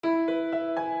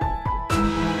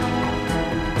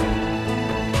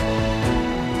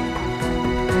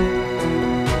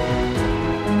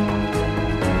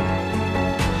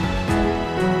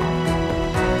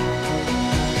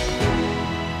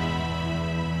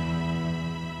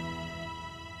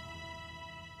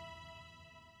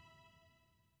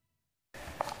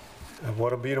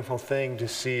What a beautiful thing to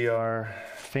see our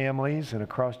families in a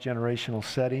cross-generational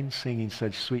setting singing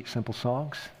such sweet, simple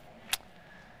songs.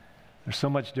 There's so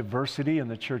much diversity in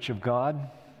the Church of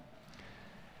God.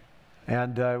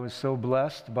 And I was so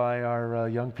blessed by our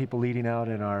young people leading out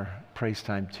in our praise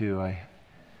time too.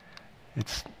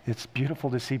 It's beautiful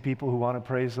to see people who want to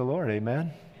praise the Lord.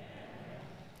 Amen?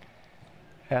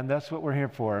 And that's what we're here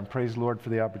for, and praise the Lord for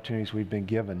the opportunities we've been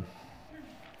given.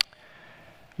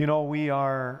 You know, we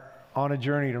are on a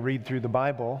journey to read through the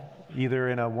Bible, either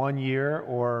in a 1-year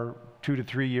or 2 to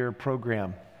 3 year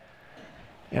program.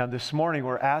 And this morning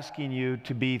we're asking you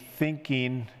to be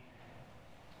thinking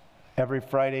every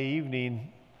Friday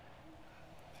evening,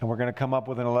 and we're going to come up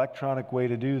with an electronic way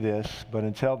to do this, but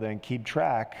until then, keep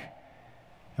track.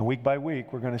 And week by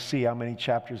week, we're going to see how many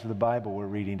chapters of the Bible we're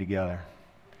reading together.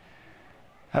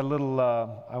 I had a little,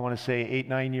 I want to say 8,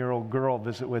 9-year-old girl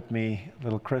visit with me,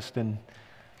 little Kristen,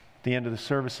 at the end of the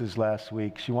services last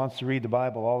week. She wants to read the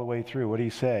Bible all the way through. What do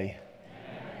you say?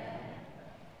 Amen.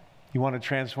 You want to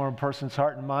transform a person's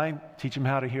heart and mind? Teach them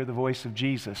how to hear the voice of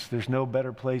Jesus. There's no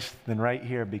better place than right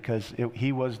here, because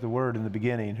He was the Word in the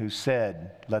beginning who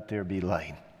said, "Let there be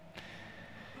light."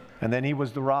 And then He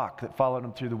was the rock that followed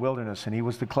Him through the wilderness, and He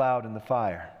was the cloud and the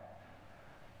fire.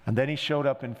 And then He showed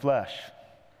up in flesh,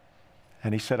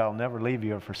 and He said, "I'll never leave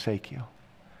you or forsake you."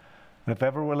 And if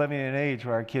ever we're living in an age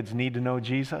where our kids need to know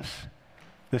Jesus,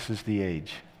 this is the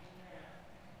age.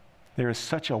 There is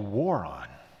such a war on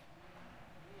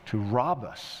to rob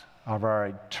us of our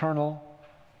eternal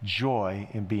joy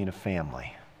in being a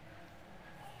family.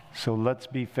 So let's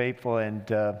be faithful. And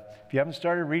if you haven't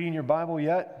started reading your Bible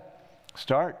yet,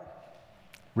 start.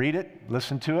 Read it,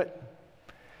 listen to it,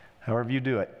 however you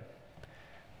do it.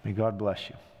 May God bless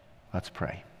you. Let's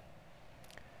pray.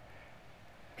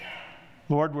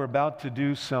 Lord, we're about to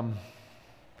do some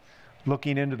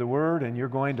looking into the Word, and you're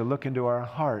going to look into our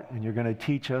heart, and you're going to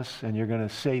teach us, and you're going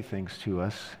to say things to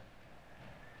us.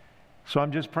 So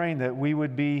I'm just praying that we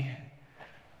would be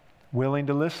willing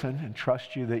to listen and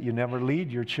trust you that you never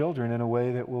lead your children in a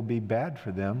way that will be bad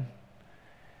for them.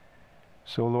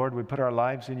 So Lord, we put our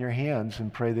lives in your hands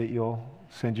and pray that you'll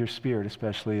send your Spirit,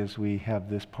 especially as we have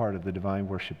this part of the Divine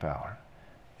Worship Hour.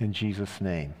 In Jesus'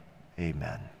 name,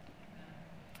 amen.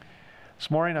 This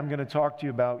morning I'm going to talk to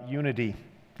you about unity,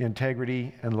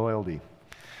 integrity, and loyalty.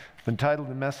 I've entitled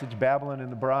the message, Babylon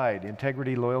and the Bride,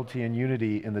 Integrity, Loyalty, and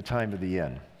Unity in the Time of the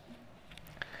End.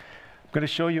 I'm going to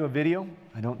show you a video.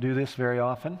 I don't do this very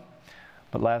often,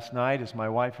 but last night as my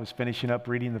wife was finishing up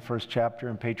reading the first chapter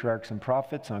in Patriarchs and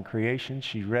Prophets on creation,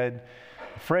 she read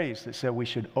a phrase that said we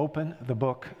should open the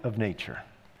book of nature.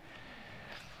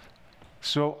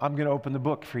 So I'm going to open the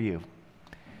book for you.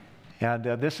 And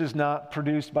this is not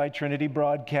produced by Trinity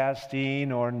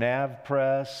Broadcasting or Nav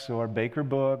Press or Baker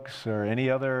Books or any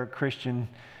other Christian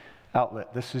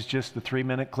outlet. This is just the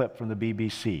 3-minute clip from the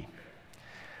BBC.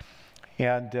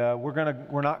 And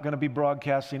we're not going to be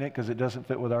broadcasting it because it doesn't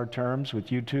fit with our terms with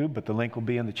YouTube, but the link will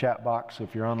be in the chat box. So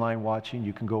if you're online watching,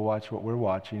 you can go watch what we're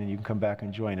watching, and you can come back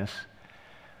and join us.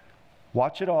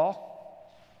 Watch it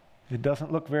all. It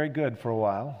doesn't look very good for a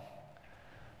while,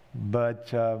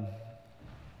 but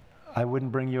I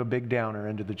wouldn't bring you a big downer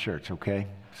into the church, okay?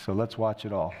 So let's watch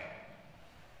it all.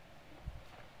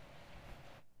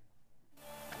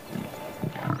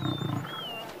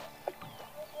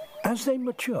 As they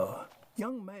mature,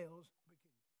 young males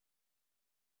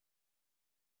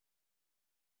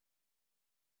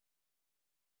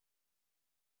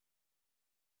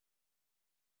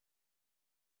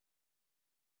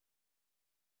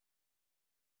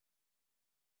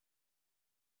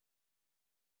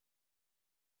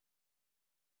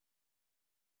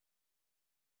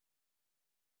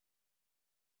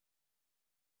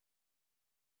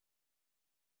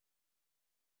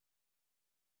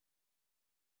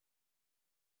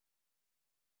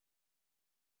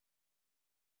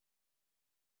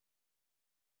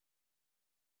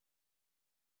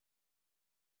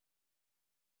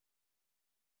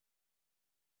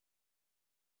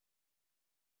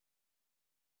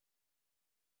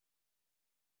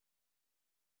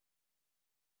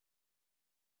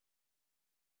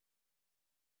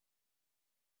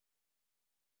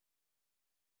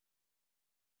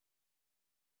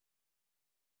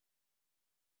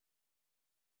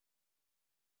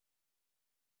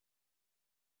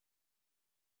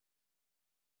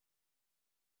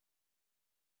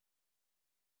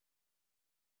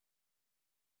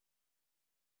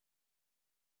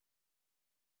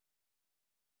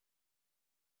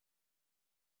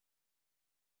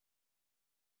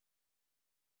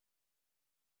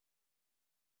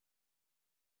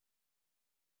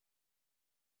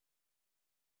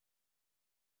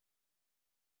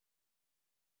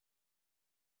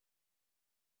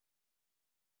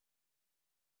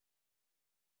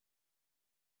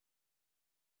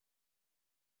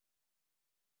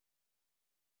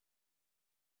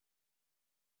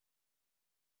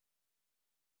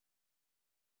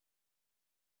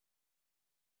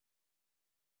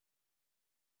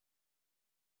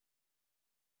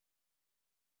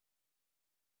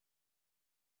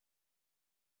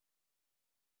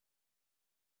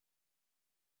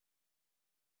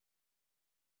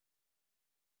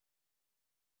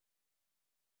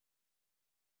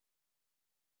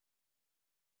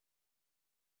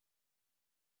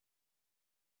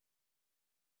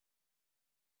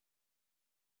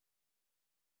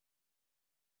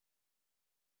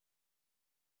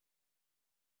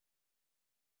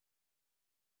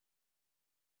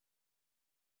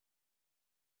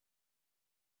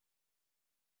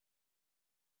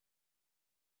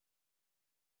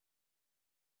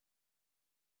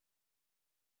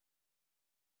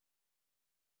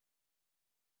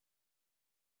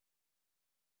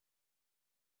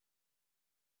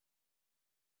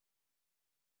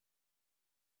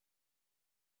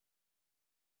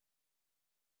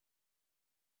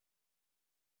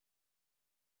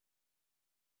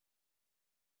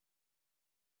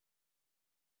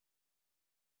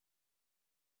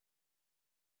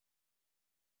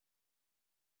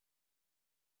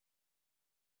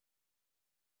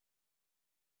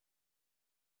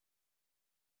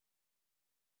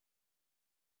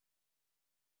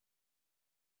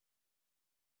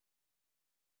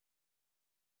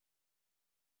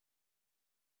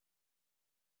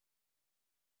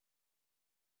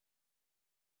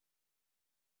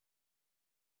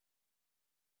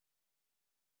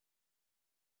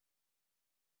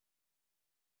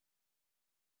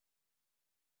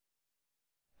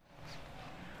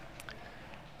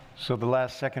So the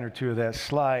last second or two of that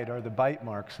slide are the bite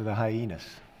marks of the hyenas.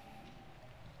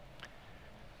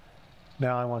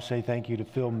 Now I want to say thank you to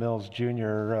Phil Mills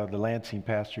Jr., the Lansing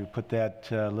pastor, who put that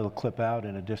little clip out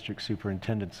in a district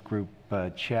superintendent's group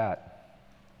chat.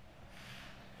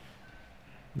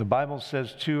 The Bible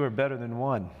says two are better than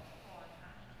one.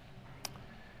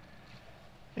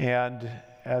 And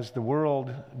as the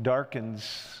world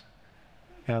darkens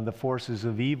and the forces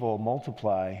of evil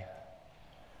multiply,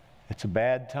 it's a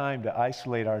bad time to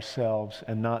isolate ourselves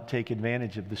and not take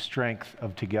advantage of the strength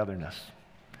of togetherness.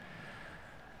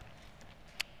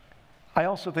 I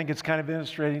also think it's kind of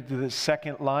illustrating to the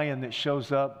second lion that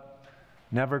shows up,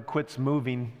 never quits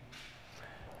moving,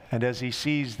 and as he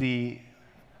sees the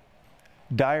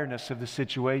direness of the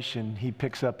situation, he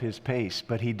picks up his pace,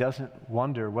 but he doesn't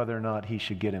wonder whether or not he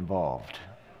should get involved.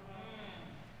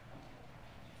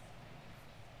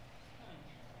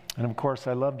 And of course,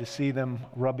 I love to see them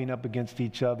rubbing up against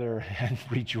each other and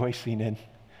rejoicing in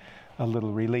a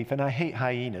little relief. And I hate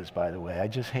hyenas, by the way. I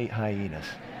just hate hyenas.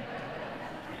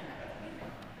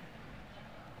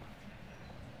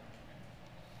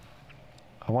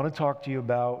 I want to talk to you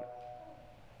about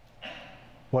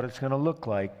what it's going to look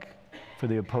like for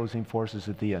the opposing forces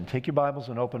at the end. Take your Bibles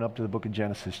and open up to the book of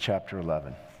Genesis, chapter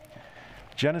 11.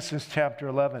 Genesis, chapter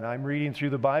 11. I'm reading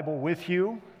through the Bible with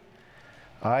you.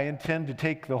 I intend to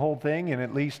take the whole thing in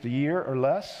at least a year or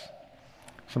less.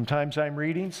 Sometimes I'm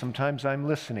reading, sometimes I'm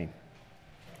listening.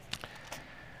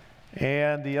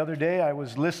 And the other day I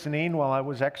was listening while I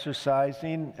was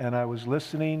exercising, and I was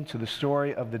listening to the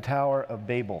story of the Tower of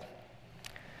Babel.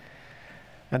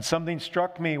 And something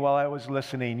struck me while I was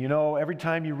listening. You know, every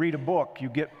time you read a book, you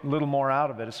get a little more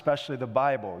out of it, especially the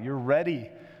Bible. You're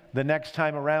ready the next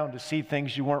time around to see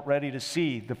things you weren't ready to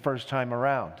see the first time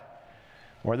around,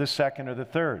 or the second or the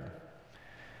third.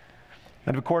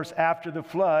 And of course, after the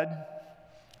flood,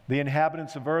 the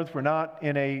inhabitants of earth were not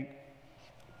in a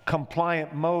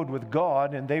compliant mode with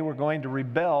God, and they were going to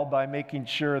rebel by making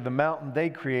sure the mountain they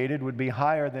created would be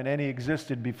higher than any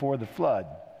existed before the flood.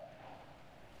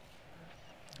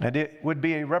 And it would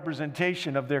be a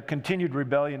representation of their continued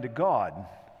rebellion to God.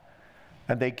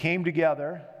 And they came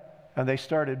together and they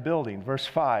started building. Verse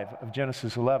 5 of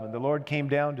Genesis 11, the Lord came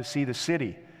down to see the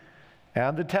city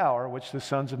and the tower which the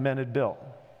sons of men had built.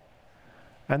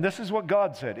 And this is what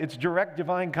God said. It's direct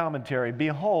divine commentary.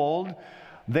 Behold,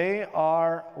 they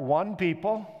are one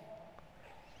people,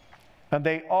 and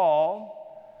they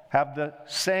all have the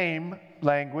same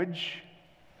language.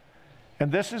 And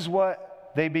this is what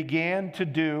they began to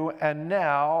do, and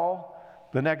now,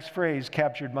 the next phrase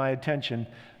captured my attention,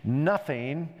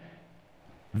 nothing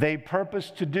they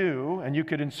purpose to do, and you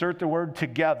could insert the word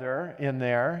together in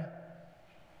there,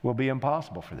 will be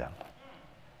impossible for them.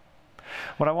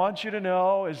 What I want you to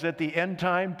know is that the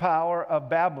end-time power of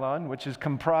Babylon, which is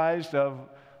comprised of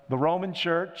the Roman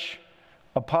Church,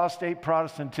 apostate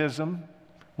Protestantism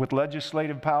with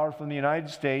legislative power from the United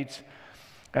States,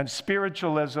 and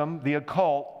spiritualism, the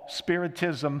occult,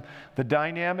 spiritism, the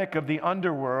dynamic of the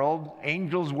underworld,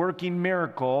 angels working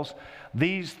miracles,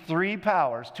 these three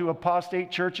powers, two apostate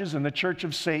churches and the church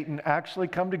of Satan, actually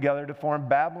come together to form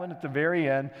Babylon at the very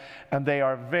end, and they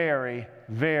are very,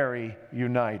 very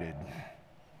united.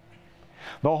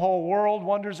 The whole world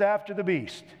wonders after the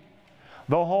beast.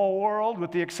 The whole world,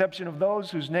 with the exception of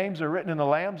those whose names are written in the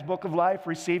Lamb's Book of Life,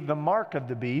 receive the mark of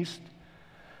the beast.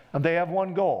 And they have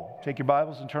one goal. Take your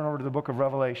Bibles and turn over to the book of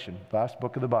Revelation, last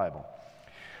book of the Bible.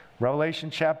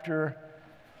 Revelation chapter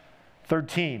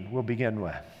 13 we'll begin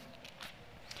with.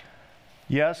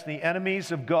 Yes, the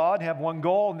enemies of God have one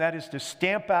goal, and that is to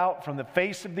stamp out from the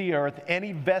face of the earth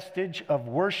any vestige of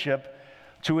worship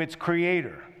to its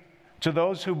creator. To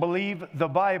those who believe the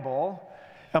Bible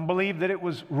and believe that it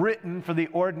was written for the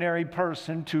ordinary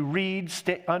person to read,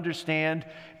 understand,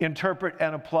 interpret,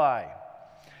 and apply.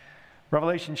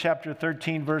 Revelation chapter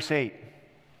 13, verse 8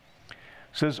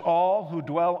 says, all who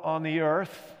dwell on the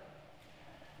earth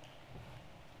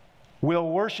will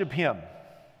worship him.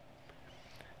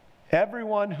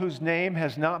 Everyone whose name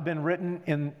has not been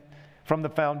written from the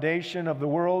foundation of the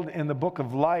world in the book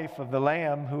of life of the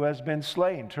Lamb who has been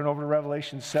slain. Turn over to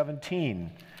Revelation 17.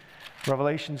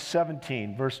 Revelation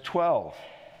 17, verse 12.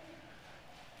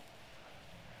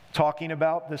 Talking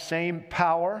about the same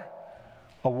power,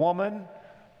 a woman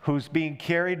who's being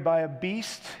carried by a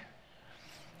beast.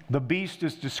 The beast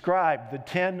is described, the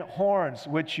 10 horns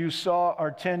which you saw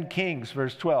are 10 kings,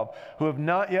 verse 12, who have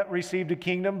not yet received a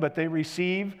kingdom, but they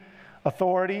receive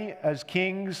authority as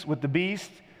kings with the beast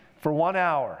for 1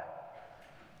 hour.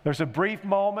 There's a brief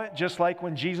moment, just like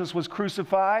when Jesus was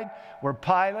crucified, where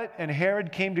Pilate and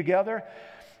Herod came together.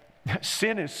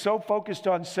 Sin is so focused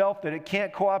on self that it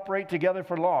can't cooperate together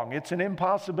for long. It's an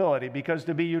impossibility because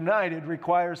to be united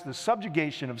requires the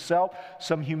subjugation of self,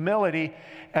 some humility,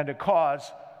 and a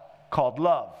cause called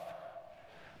love.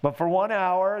 But for 1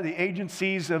 hour, the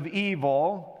agencies of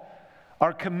evil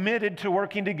are committed to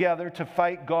working together to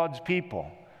fight God's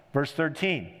people. Verse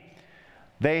 13,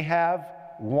 they have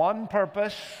one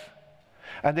purpose,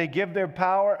 and they give their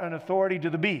power and authority to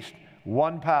the beast.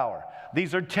 One power.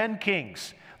 These are 10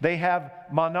 kings. They have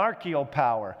monarchical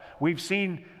power. We've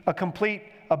seen a complete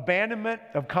abandonment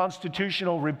of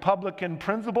constitutional republican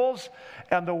principles,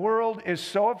 and the world is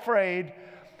so afraid,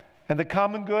 and the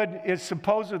common good is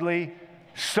supposedly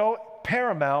so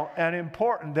paramount and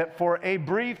important that for a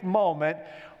brief moment,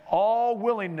 all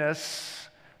willingness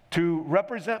to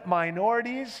represent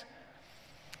minorities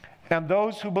and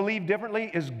those who believe differently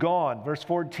is gone. Verse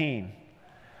 14,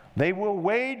 they will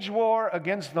wage war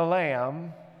against the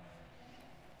Lamb,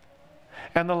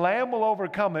 and the Lamb will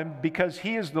overcome him because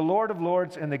he is the Lord of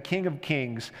lords and the King of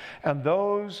kings, and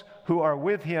those who are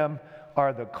with him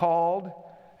are the called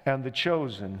and the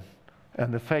chosen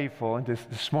and the faithful. And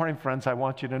this morning, friends, I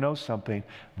want you to know something.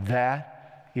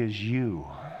 That is you.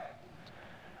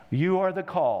 You are the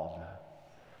called.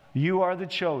 You are the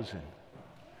chosen.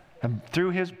 And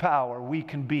through his power, we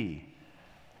can be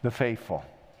the faithful.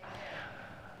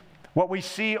 What we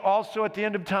see also at the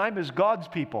end of time is God's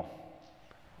people.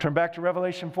 Turn back to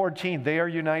Revelation 14. They are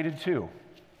united too.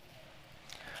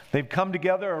 They've come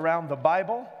together around the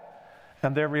Bible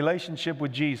and their relationship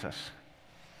with Jesus.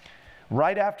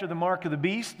 Right after the mark of the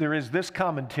beast, there is this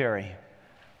commentary.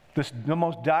 The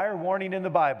most dire warning in the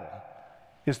Bible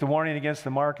is the warning against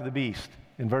the mark of the beast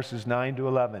in verses 9 to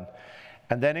 11.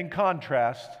 And then in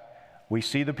contrast, we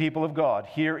see the people of God.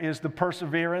 Here is the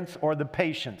perseverance or the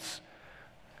patience.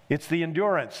 It's the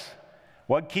endurance.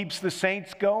 What keeps the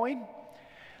saints going?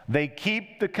 They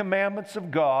keep the commandments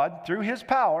of God through his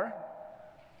power,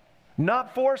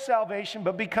 not for salvation,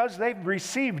 but because they've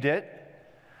received it,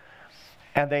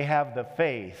 and they have the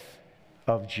faith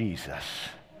of Jesus.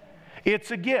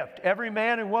 It's a gift. Every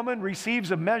man and woman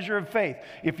receives a measure of faith.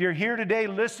 If you're here today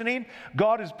listening,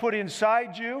 God has put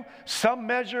inside you some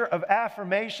measure of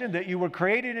affirmation that you were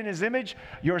created in his image.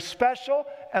 You're special,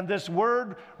 and this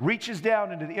word reaches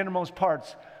down into the innermost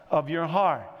parts of your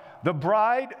heart. The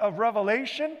bride of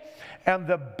Revelation and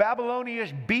the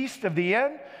Babylonian beast of the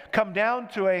end come down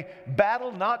to a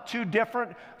battle not too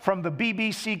different from the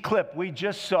BBC clip we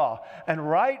just saw. And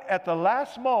right at the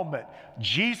last moment,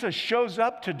 Jesus shows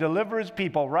up to deliver his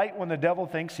people right when the devil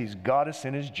thinks he's got us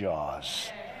in his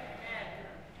jaws.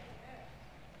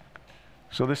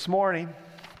 So this morning,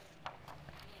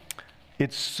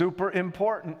 it's super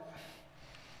important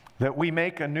that we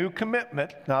make a new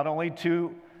commitment, not only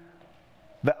to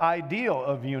the ideal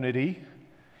of unity,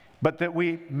 but that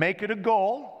we make it a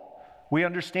goal, we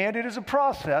understand it as a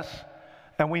process,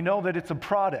 and we know that it's a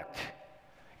product.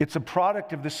 It's a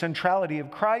product of the centrality of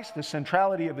Christ, the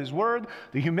centrality of his word,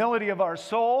 the humility of our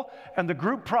soul, and the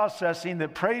group processing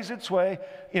that prays its way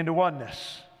into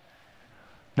oneness.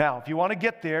 Now, if you want to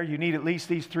get there, you need at least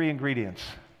these three ingredients.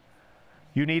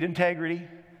 You need integrity,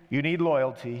 you need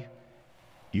loyalty,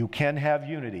 you can have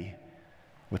unity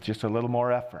with just a little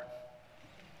more effort.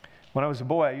 When I was a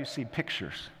boy, I used to see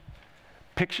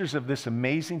pictures of this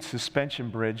amazing suspension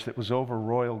bridge that was over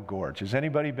Royal Gorge. Has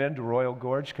anybody been to Royal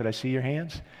Gorge? Could I see your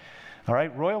hands? All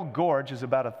right, Royal Gorge is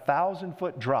about a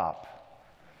 1,000-foot drop.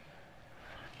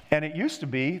 And it used to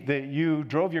be that you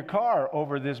drove your car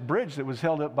over this bridge that was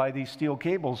held up by these steel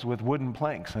cables with wooden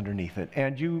planks underneath it.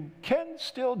 And you can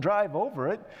still drive over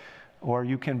it, or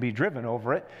you can be driven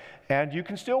over it, and you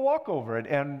can still walk over it.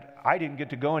 And I didn't get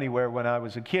to go anywhere when I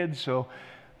was a kid, so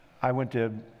I went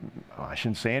to, I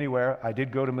shouldn't say anywhere, I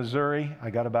did go to Missouri.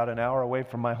 I got about an hour away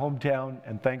from my hometown,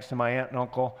 and thanks to my aunt and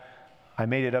uncle, I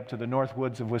made it up to the north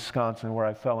woods of Wisconsin, where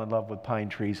I fell in love with pine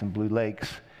trees and blue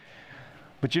lakes.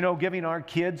 But you know, giving our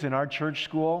kids in our church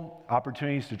school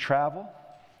opportunities to travel,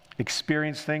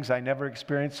 experience things I never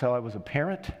experienced till I was a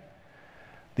parent,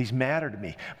 these matter to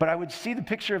me. But I would see the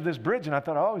picture of this bridge, and I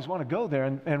thought, I always want to go there.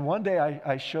 And one day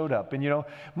I showed up. And you know,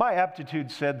 my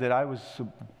aptitude said that I was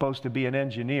supposed to be an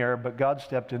engineer, but God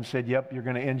stepped in and said, yep, you're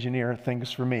going to engineer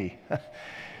things for me.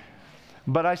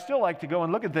 But I still like to go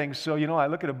and look at things. So, you know, I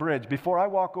look at a bridge. Before I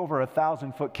walk over a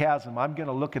 1,000-foot chasm, I'm going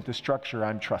to look at the structure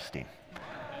I'm trusting.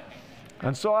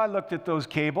 And so I looked at those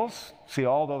cables, see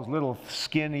all those little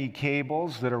skinny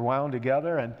cables that are wound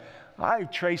together, and I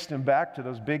traced them back to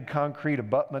those big concrete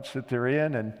abutments that they're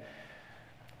in, and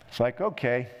it's like,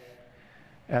 okay.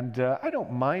 And I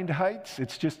don't mind heights.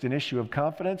 It's just an issue of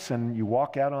confidence, and you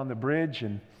walk out on the bridge,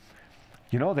 and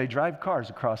You know, they drive cars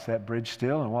across that bridge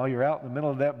still, and while you're out in the middle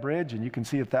of that bridge and you can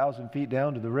see 1,000 feet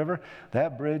down to the river,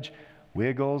 that bridge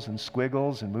wiggles and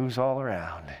squiggles and moves all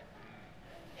around.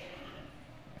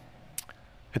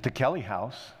 At the Kelly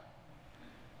house,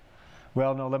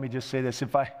 well, no, let me just say this.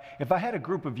 If I had a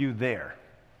group of you there,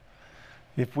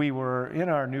 if we were in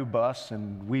our new bus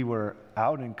and we were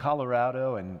out in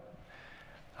Colorado and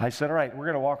I said, all right, we're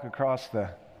going to walk across the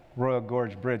Royal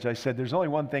Gorge Bridge. I said, there's only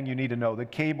one thing you need to know. The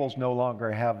cables no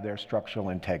longer have their structural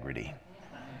integrity.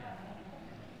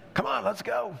 Come on, let's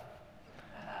go.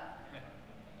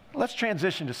 Let's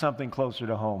transition to something closer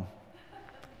to home.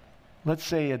 Let's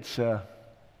say it's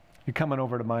you're coming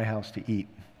over to my house to eat.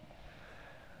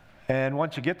 And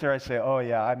once you get there, I say, oh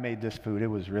yeah, I made this food. It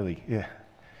was really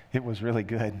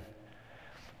good.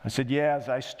 I said, yeah, as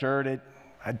I stirred it,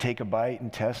 I'd take a bite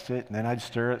and test it, and then I'd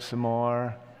stir it some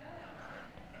more.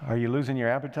 Are you losing your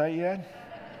appetite yet?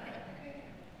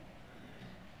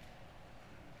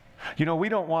 You know, we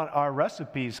don't want our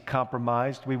recipes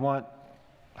compromised. We want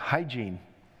hygiene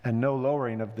and no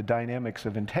lowering of the dynamics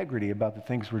of integrity about the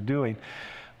things we're doing.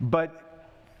 But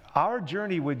our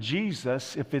journey with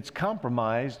Jesus, if it's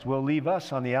compromised, will leave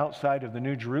us on the outside of the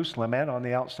New Jerusalem and on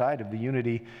the outside of the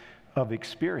unity of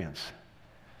experience.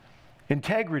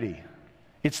 Integrity,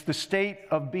 it's the state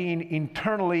of being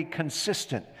internally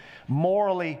consistent,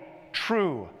 morally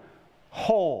true,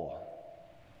 whole.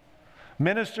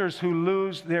 Ministers who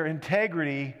lose their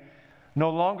integrity no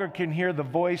longer can hear the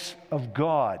voice of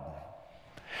God.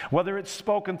 Whether it's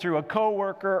spoken through a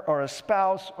coworker or a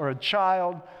spouse or a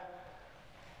child,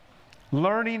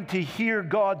 learning to hear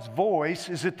God's voice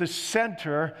is at the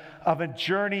center of a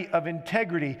journey of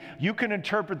integrity. You can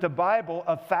interpret the Bible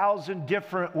 1,000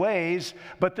 different ways,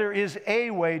 but there is a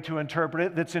way to interpret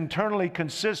it that's internally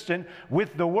consistent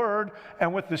with the Word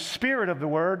and with the Spirit of the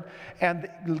Word, and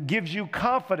gives you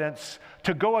confidence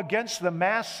to go against the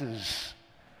masses.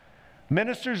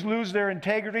 Ministers lose their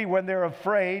integrity when they're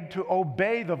afraid to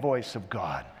obey the voice of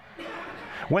God.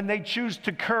 When they choose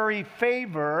to curry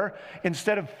favor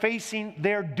instead of facing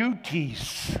their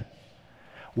duties.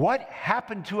 What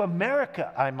happened to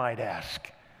America, I might ask?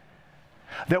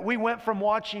 That we went from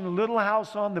watching Little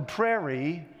House on the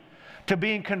Prairie to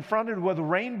being confronted with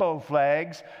rainbow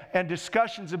flags and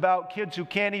discussions about kids who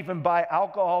can't even buy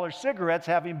alcohol or cigarettes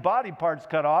having body parts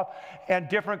cut off and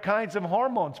different kinds of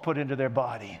hormones put into their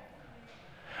body.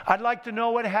 I'd like to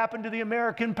know what happened to the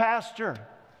American pastor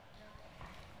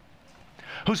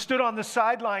who stood on the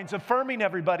sidelines affirming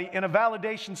everybody in a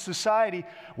validation society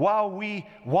while we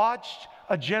watched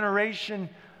a generation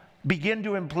begin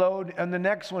to implode and the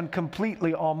next one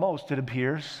completely, almost, it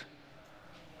appears.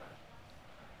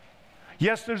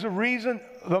 Yes, there's a reason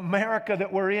the America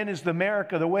that we're in is the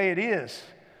America the way it is.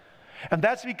 And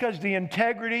that's because the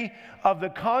integrity of the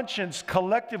conscience,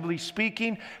 collectively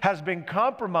speaking, has been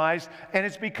compromised, and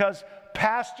it's because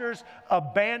pastors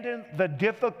abandon the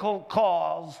difficult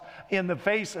cause in the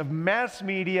face of mass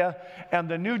media and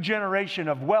the new generation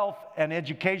of wealth and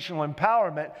educational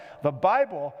empowerment. The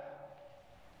Bible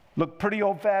looked pretty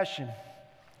old-fashioned,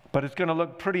 but it's going to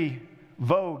look pretty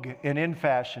vogue and in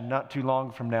fashion not too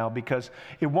long from now, because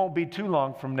it won't be too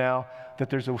long from now that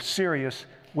there's a serious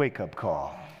wake-up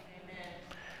call.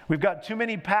 We've got too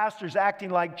many pastors acting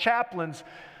like chaplains,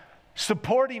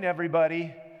 supporting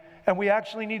everybody, and we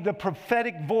actually need the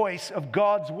prophetic voice of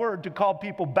God's Word to call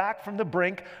people back from the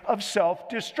brink of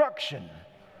self-destruction.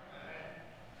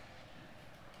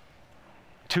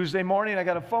 Tuesday morning, I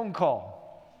got a phone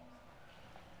call.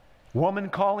 Woman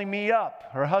calling me up.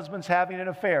 Her husband's having an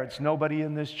affair. It's nobody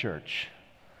in this church.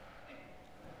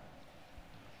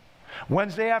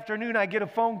 Wednesday afternoon, I get a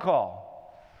phone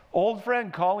call. Old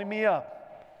friend calling me up.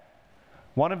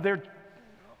 One of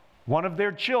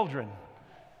their children,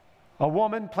 a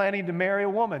woman planning to marry a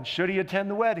woman. Should he attend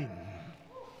the wedding?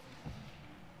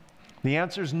 The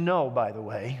answer is no, by the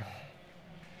way.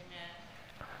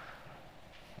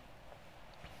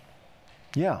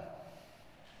 Yeah.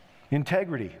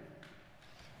 Integrity.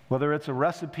 Whether it's a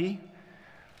recipe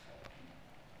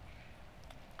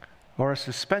or a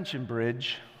suspension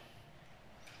bridge,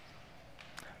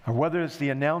 or whether it's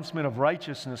the announcement of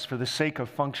righteousness for the sake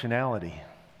of functionality.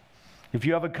 If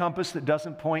you have a compass that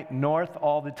doesn't point north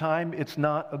all the time, it's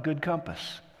not a good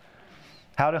compass.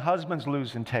 How do husbands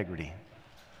lose integrity?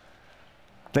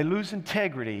 They lose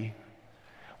integrity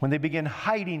when they begin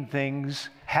hiding things,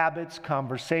 habits,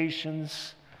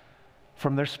 conversations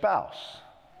from their spouse.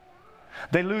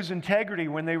 They lose integrity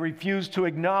when they refuse to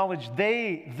acknowledge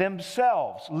they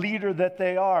themselves, leader that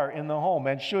they are in the home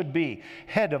and should be,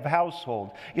 head of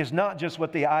household, is not just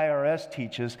what the IRS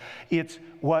teaches, it's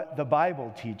what the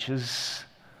Bible teaches.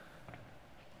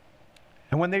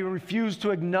 And when they refuse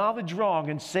to acknowledge wrong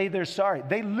and say they're sorry,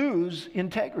 they lose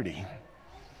integrity.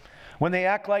 When they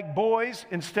act like boys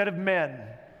instead of men,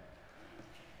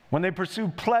 when they pursue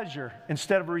pleasure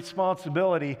instead of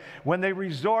responsibility, when they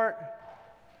resort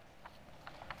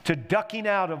to ducking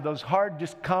out of those hard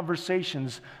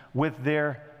conversations with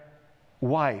their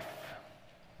wife,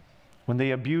 when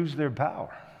they abuse their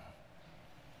power,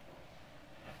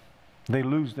 they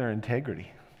lose their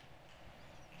integrity.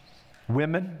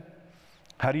 Women,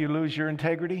 how do you lose your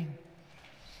integrity?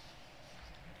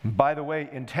 And by the way,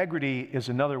 integrity is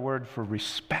another word for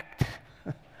respect.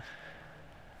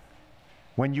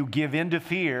 When you give in to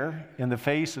fear in the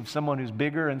face of someone who's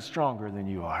bigger and stronger than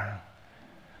you are,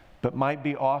 but might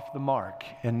be off the mark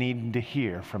and needing to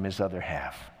hear from his other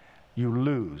half, you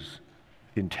lose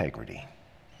integrity.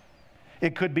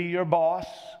 It could be your boss.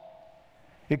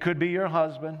 It could be your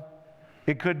husband.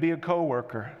 It could be a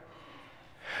coworker.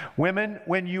 Women,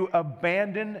 when you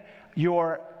abandon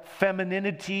your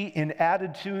femininity in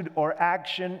attitude or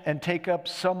action and take up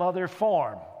some other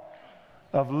form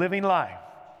of living life,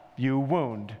 you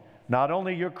wound not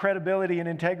only your credibility and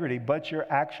integrity, but your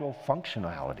actual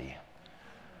functionality.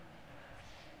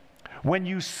 When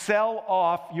you sell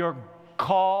off your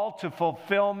call to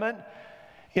fulfillment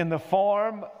in the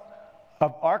form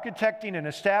of architecting and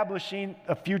establishing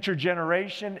a future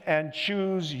generation and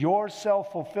choose your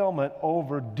self-fulfillment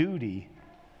over duty,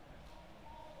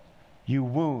 you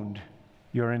wound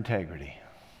your integrity.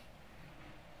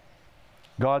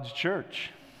 God's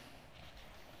church,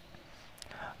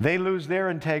 they lose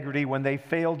their integrity when they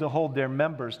fail to hold their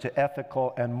members to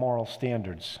ethical and moral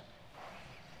standards.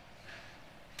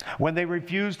 When they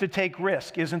refuse to take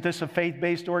risk. Isn't this a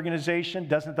faith-based organization?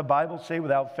 Doesn't the Bible say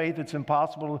without faith it's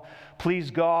impossible to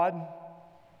please God?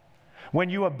 When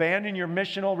you abandon your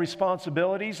missional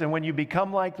responsibilities and when you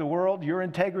become like the world, your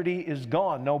integrity is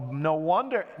gone. No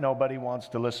wonder nobody wants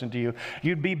to listen to you.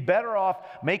 You'd be better off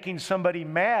making somebody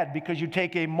mad because you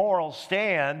take a moral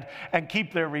stand and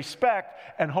keep their respect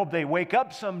and hope they wake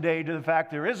up someday to the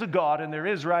fact there is a God and there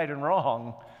is right and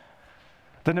wrong,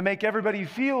 than to make everybody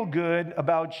feel good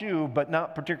about you but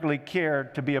not particularly care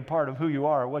to be a part of who you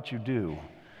are or what you do.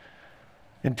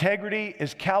 Integrity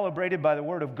is calibrated by the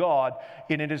Word of God,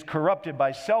 and it is corrupted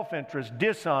by self-interest,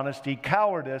 dishonesty,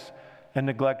 cowardice, and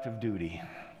neglect of duty.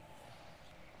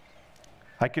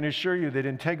 I can assure you that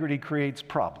integrity creates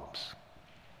problems.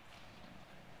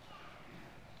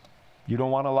 You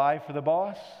don't want to lie for the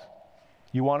boss?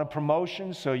 You want a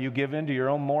promotion, so you give in to your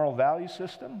own moral value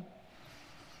system?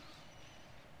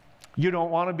 You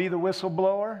don't want to be the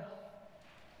whistleblower?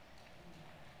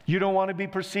 You don't want to be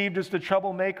perceived as the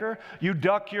troublemaker? You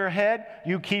duck your head,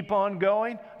 you keep on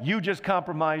going, you just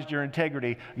compromised your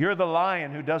integrity. You're the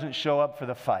lion who doesn't show up for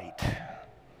the fight.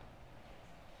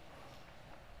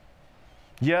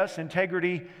 Yes,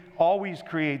 integrity always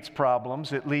creates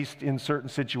problems, at least in certain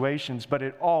situations, but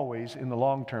it always, in the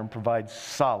long term, provides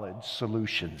solid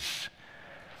solutions.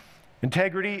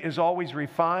 Integrity is always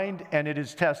refined and it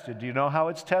is tested. Do you know how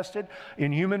it's tested?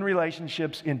 In human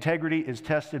relationships, integrity is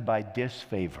tested by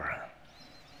disfavor.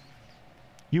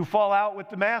 You fall out with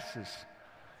the masses.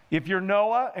 If you're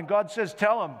Noah and God says,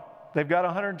 tell them they've got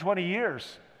 120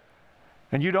 years,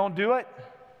 and you don't do it,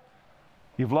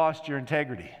 you've lost your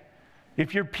integrity.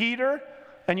 If you're Peter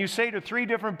and you say to 3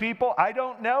 different people, I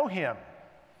don't know him,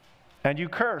 and you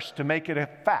curse to make it a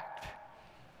fact,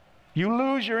 you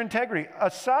lose your integrity,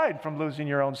 aside from losing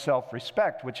your own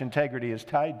self-respect, which integrity is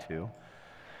tied to.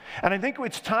 And I think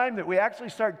it's time that we actually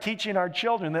start teaching our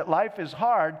children that life is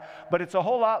hard, but it's a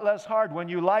whole lot less hard when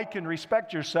you like and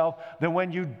respect yourself than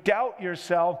when you doubt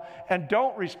yourself and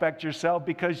don't respect yourself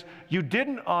because you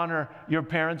didn't honor your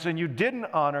parents and you didn't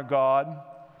honor God.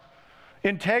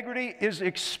 Integrity is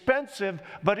expensive,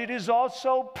 but it is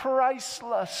also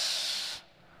priceless.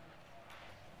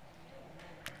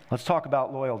 Let's talk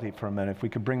about loyalty for a minute. If we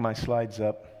could bring my slides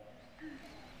up.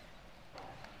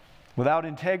 Without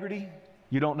integrity,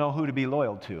 you don't know who to be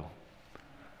loyal to.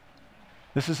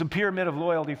 This is a pyramid of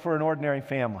loyalty for an ordinary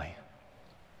family.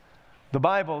 The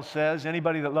Bible says,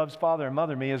 anybody that loves father and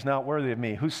mother me is not worthy of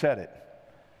me. Who said it?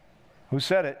 Who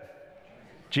said it?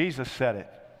 Jesus said it.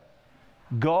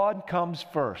 God comes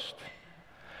first.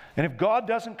 And if God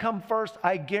doesn't come first,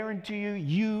 I guarantee you,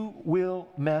 you will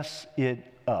mess it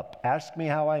up. Ask me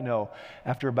how I know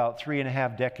after about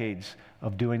 3.5 decades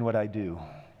of doing what I do.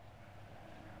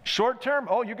 Short term,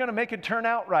 you're going to make it turn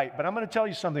out right. But I'm going to tell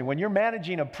you something. When you're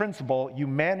managing a principle, you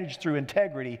manage through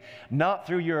integrity, not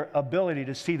through your ability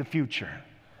to see the future.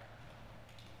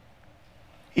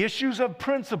 Issues of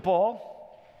principle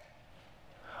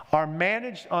are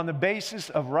managed on the basis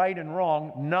of right and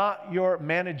wrong, not your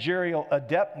managerial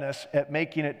adeptness at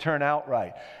making it turn out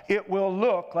right. It will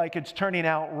look like it's turning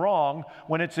out wrong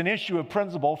when it's an issue of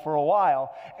principle for a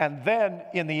while, and then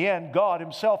in the end, God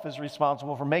himself is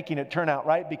responsible for making it turn out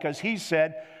right, because he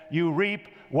said, you reap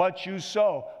what you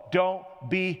sow. Don't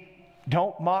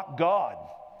mock God.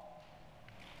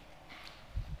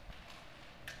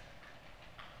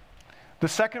 The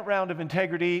second round of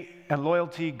integrity and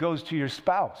loyalty goes to your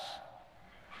spouse.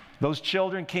 Those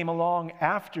children came along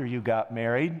after you got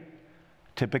married,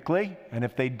 typically, and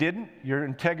if they didn't, your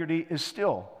integrity is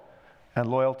still, and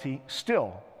loyalty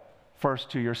still, first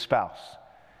to your spouse.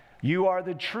 You are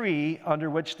the tree under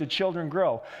which the children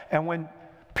grow. And when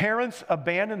parents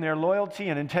abandon their loyalty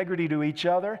and integrity to each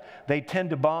other, they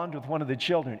tend to bond with one of the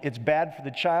children. It's bad for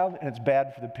the child and it's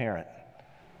bad for the parent.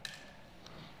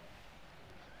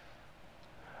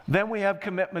 Then we have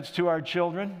commitments to our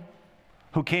children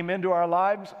who came into our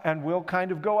lives and will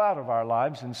kind of go out of our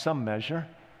lives in some measure,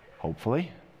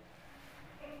 hopefully.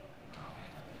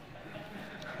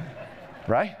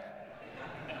 Right?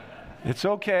 It's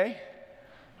okay.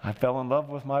 I fell in love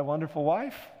with my wonderful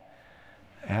wife,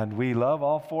 and we love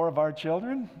all 4 of our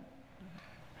children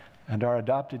and our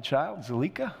adopted child,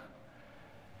 Zalika.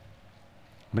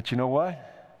 But you know what?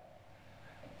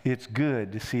 It's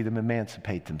good to see them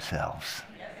emancipate themselves,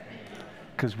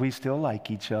 because we still like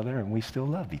each other and we still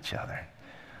love each other.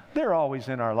 They're always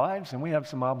in our lives, and we have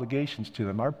some obligations to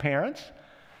them. Our parents,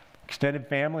 extended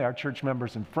family, our church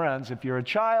members and friends. If you're a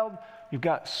child, you've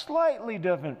got slightly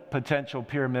different potential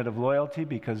pyramid of loyalty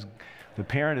because the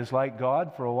parent is like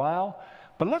God for a while.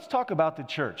 But let's talk about the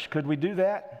church. Could we do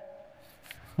that?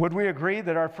 Would we agree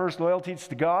that our first loyalty is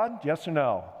to God? Yes or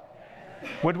no?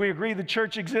 Would we agree the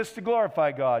church exists to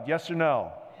glorify God? Yes or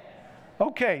no?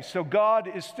 Okay, so God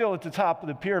is still at the top of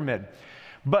the pyramid.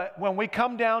 But when we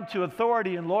come down to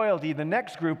authority and loyalty, the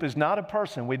next group is not a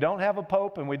person. We don't have a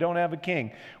pope and we don't have a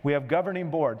king. We have governing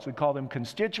boards. We call them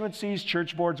constituencies,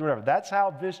 church boards, whatever. That's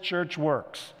how this church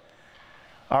works.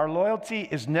 Our loyalty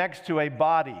is next to a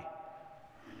body.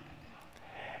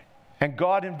 And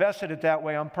God invested it that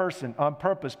way on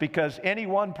purpose, because any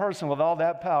one person with all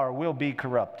that power will be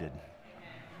corrupted.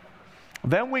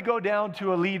 Then we go down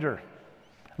to a leader.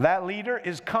 That leader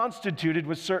is constituted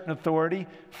with certain authority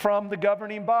from the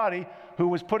governing body, who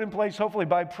was put in place hopefully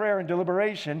by prayer and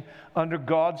deliberation under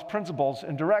God's principles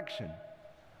and direction.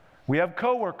 We have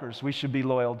co-workers we should be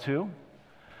loyal to,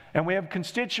 and we have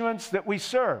constituents that we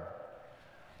serve.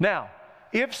 Now,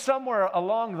 if somewhere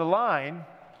along the line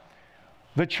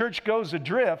the church goes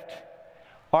adrift,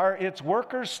 are its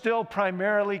workers still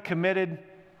primarily committed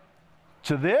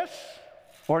to this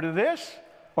or to this?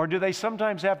 Or do they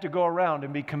sometimes have to go around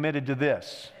and be committed to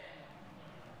this?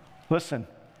 Listen,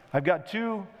 I've got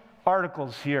 2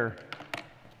 articles here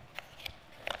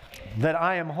that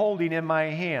I am holding in my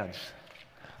hands.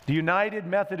 The United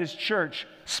Methodist Church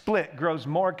split grows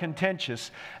more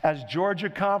contentious as Georgia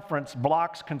Conference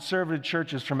blocks conservative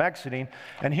churches from exiting.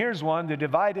 And here's one, the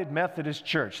Divided Methodist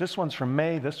Church. This one's from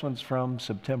May, this one's from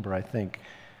September, I think.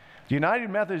 The United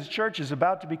Methodist Church is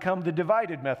about to become the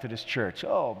Divided Methodist Church.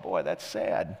 Oh boy, that's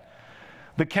sad.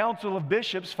 The Council of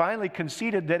Bishops finally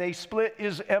conceded that a split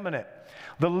is imminent.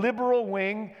 The liberal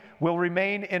wing will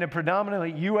remain in a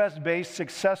predominantly U.S.-based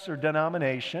successor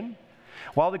denomination,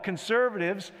 while the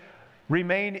conservatives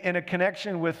remain in a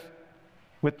connection with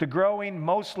the growing,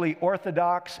 mostly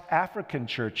Orthodox African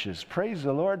churches. Praise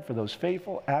the Lord for those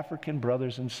faithful African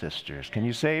brothers and sisters. Can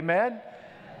you say amen?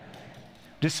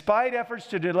 Despite efforts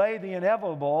to delay the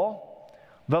inevitable,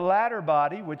 the latter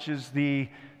body, which is the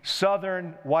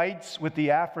Southern whites with the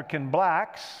African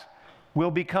blacks, will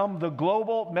become the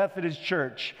Global Methodist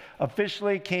Church,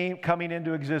 officially coming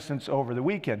into existence over the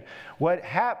weekend.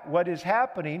 What is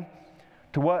happening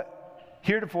to what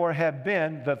heretofore have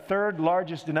been the 3rd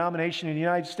largest denomination in the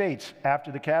United States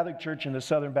after the Catholic Church and the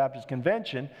Southern Baptist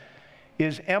Convention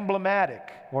is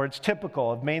emblematic, or it's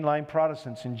typical of mainline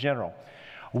Protestants in general.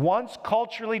 Once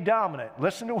culturally dominant,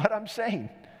 listen to what I'm saying.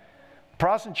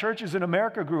 Protestant churches in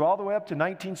America grew all the way up to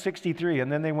 1963,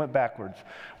 and then they went backwards.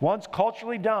 Once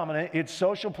culturally dominant, its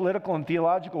social, political, and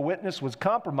theological witness was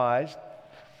compromised.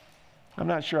 I'm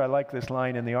not sure I like this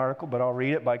line in the article, but I'll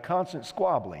read it. By constant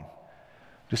squabbling.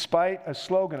 Despite a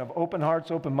slogan of open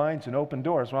hearts, open minds, and open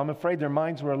doors, well, I'm afraid their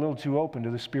minds were a little too open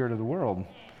to the spirit of the world.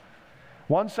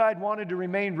 One side wanted to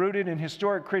remain rooted in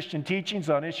historic Christian teachings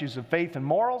on issues of faith and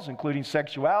morals, including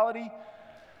sexuality,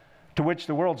 to which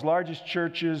the world's largest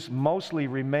churches mostly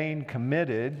remain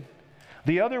committed.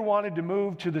 The other wanted to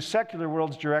move to the secular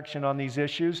world's direction on these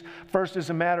issues, first as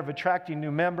a matter of attracting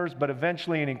new members, but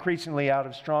eventually and increasingly out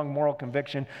of strong moral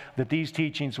conviction that these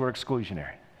teachings were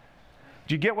exclusionary.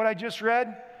 Do you get what I just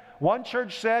read? One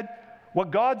church said, what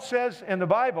God says in the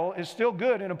Bible is still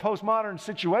good in a postmodern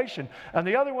situation. And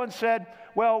the other one said,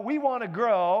 well, we want to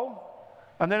grow.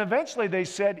 And then eventually they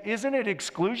said, isn't it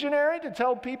exclusionary to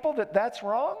tell people that that's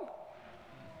wrong?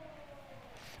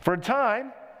 For a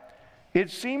time, it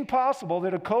seemed possible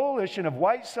that a coalition of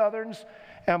white Southerns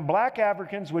and black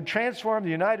Africans would transform the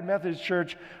United Methodist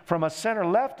Church from a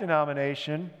center-left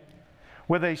denomination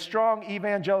with a strong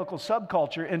evangelical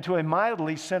subculture into a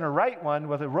mildly center-right one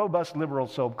with a robust liberal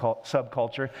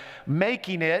subculture,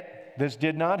 making it, this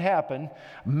did not happen,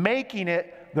 making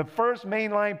it the first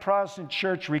mainline Protestant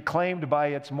church reclaimed by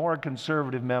its more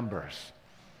conservative members.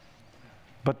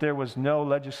 But there was no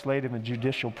legislative and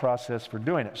judicial process for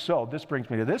doing it. So this brings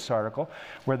me to this article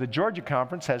where the Georgia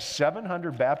Conference has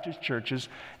 700 Baptist churches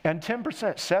and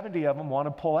 10%, 70 of them want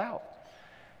to pull out.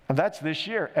 And that's this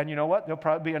year. And you know what? There'll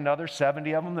probably be another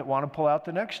 70 of them that want to pull out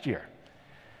the next year.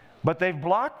 But they've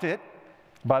blocked it.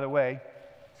 By the way,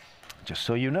 just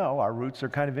so you know, our roots are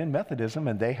kind of in Methodism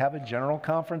and they have a general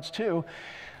conference too.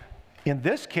 In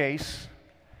this case,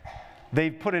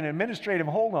 they've put an administrative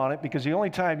hold on it because the only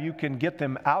time you can get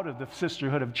them out of the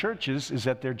sisterhood of churches is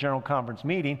at their general conference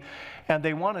meeting, and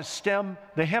they want to stem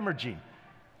the hemorrhaging.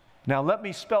 Now, let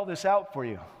me spell this out for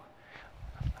you.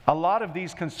 A lot of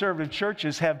these conservative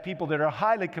churches have people that are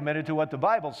highly committed to what the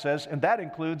Bible says, and that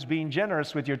includes being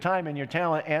generous with your time and your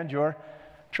talent and your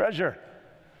treasure.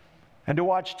 And to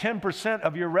watch 10%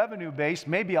 of your revenue base,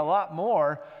 maybe a lot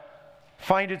more,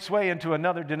 find its way into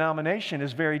another denomination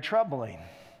is very troubling.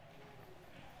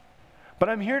 But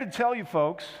I'm here to tell you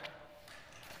folks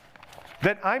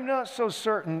that I'm not so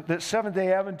certain that Seventh-day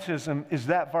Adventism is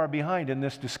that far behind in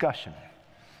this discussion.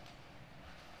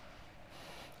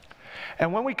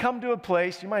 And when we come to a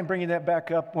place, you mind bringing that back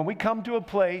up? When we come to a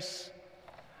place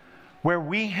where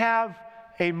we have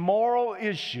a moral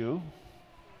issue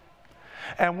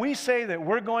and we say that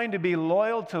we're going to be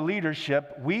loyal to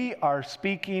leadership, we are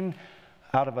speaking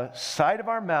out of a side of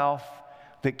our mouth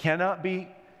that cannot be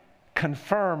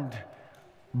confirmed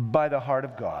by the heart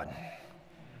of God.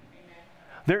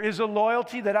 There is a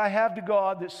loyalty that I have to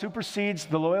God that supersedes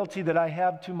the loyalty that I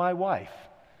have to my wife.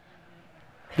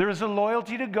 There is a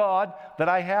loyalty to God that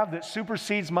I have that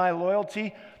supersedes my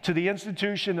loyalty to the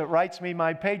institution that writes me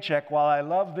my paycheck. While I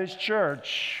love this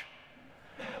church,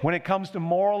 when it comes to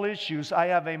moral issues, I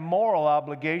have a moral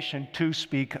obligation to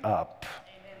speak up.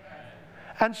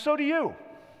 And so do you.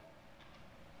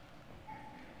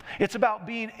 It's about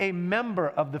being a member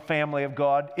of the family of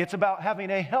God. It's about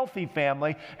having a healthy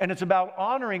family, and it's about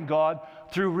honoring God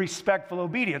through respectful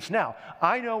obedience. Now,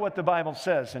 I know what the Bible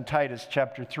says in Titus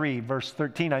chapter 3, verse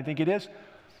 13, I think it is.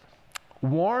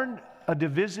 Warn a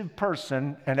divisive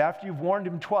person, and after you've warned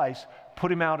him twice,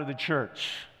 put him out of the church.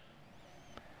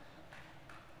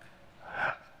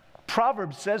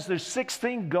 Proverbs says there's 6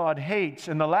 things God hates,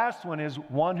 and the last one is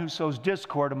one who sows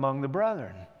discord among the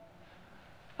brethren.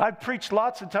 I've preached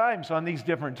lots of times on these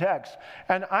different texts,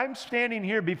 and I'm standing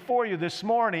here before you this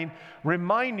morning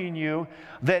reminding you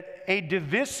that a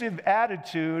divisive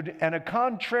attitude and a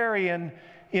contrarian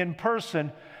in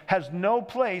person has no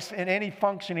place in any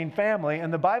functioning family,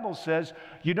 and the Bible says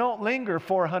you don't linger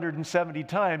 470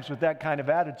 times with that kind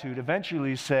of attitude. Eventually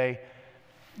you say,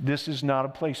 this is not a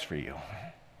place for you.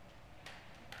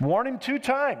 Warn him 2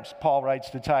 times, Paul writes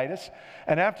to Titus,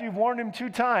 and after you've warned him 2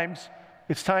 times,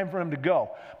 it's time for him to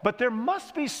go. But there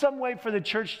must be some way for the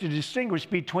church to distinguish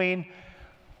between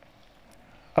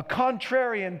a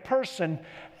contrarian person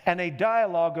and a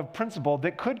dialogue of principle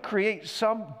that could create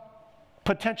some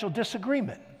potential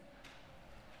disagreement.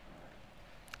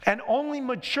 And only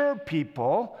mature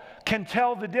people can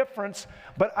tell the difference,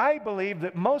 but I believe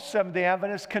that most Seventh-day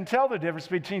Adventists can tell the difference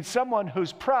between someone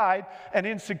whose pride and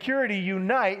insecurity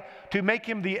unite to make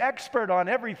him the expert on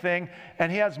everything,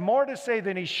 and he has more to say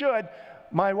than he should.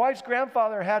 My wife's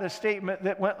grandfather had a statement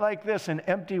that went like this: an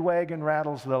empty wagon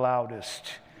rattles the loudest.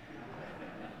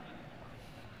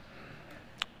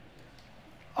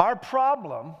 Our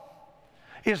problem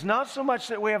is not so much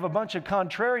that we have a bunch of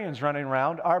contrarians running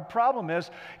around. Our problem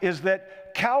is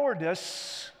that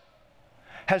cowardice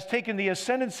has taken the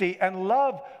ascendancy, and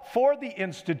love for the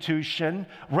institution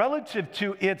relative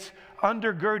to its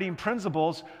undergirding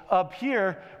principles up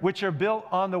here, which are built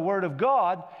on the Word of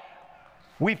God,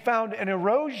 we found an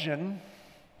erosion,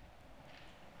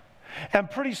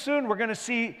 and pretty soon we're going to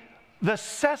see the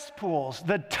cesspools,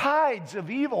 the tides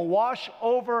of evil wash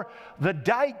over the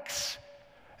dikes,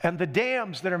 and the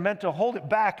dams that are meant to hold it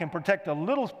back and protect a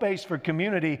little space for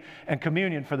community and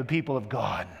communion for the people of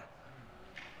God.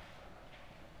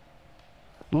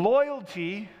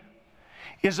 Loyalty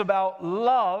is about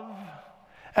love,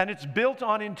 and it's built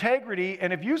on integrity.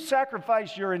 And if you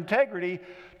sacrifice your integrity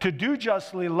to do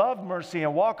justly, love mercy,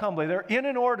 and walk humbly, they're in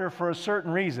an order for a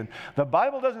certain reason. The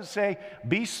Bible doesn't say,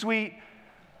 be sweet,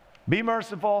 be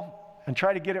merciful, and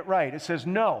try to get it right. It says,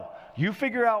 no, you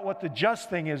figure out what the just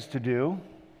thing is to do,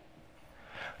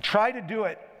 try to do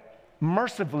it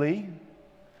mercifully,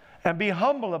 and be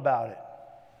humble about it.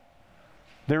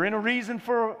 They're in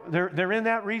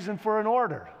that reason for an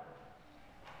order.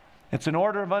 It's an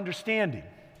order of understanding.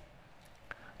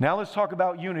 Now let's talk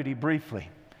about unity briefly.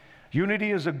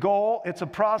 Unity is a goal, it's a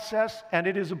process, and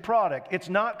it is a product. It's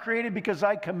not created because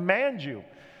I command you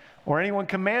or anyone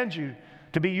commands you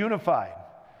to be unified.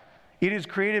 It is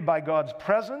created by God's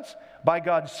presence, by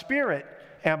God's Spirit,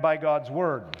 and by God's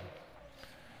Word.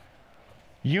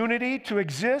 Unity to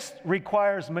exist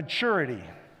requires maturity.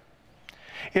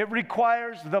 It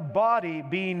requires the body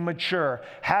being mature,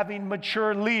 having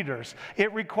mature leaders.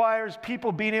 It requires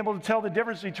people being able to tell the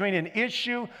difference between an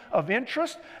issue of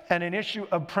interest and an issue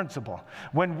of principle.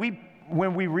 When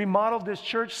we remodeled this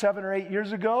church 7 or 8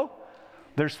 years ago,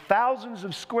 there's thousands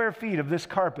of square feet of this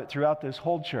carpet throughout this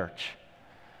whole church.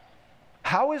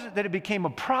 How is it that it became a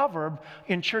proverb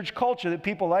in church culture that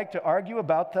people like to argue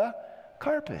about the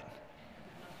carpet?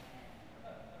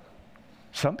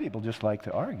 Some people just like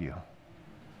to argue.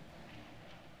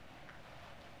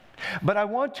 But I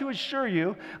want to assure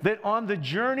you that on the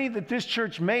journey that this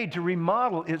church made to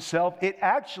remodel itself, it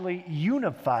actually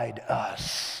unified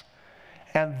us.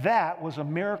 And that was a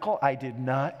miracle I did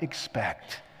not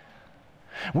expect.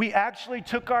 We actually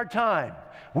took our time.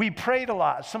 We prayed a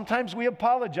lot. Sometimes we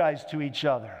apologized to each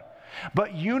other.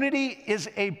 But unity is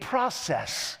a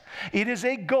process. It is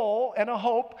a goal and a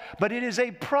hope, but it is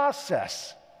a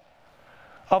process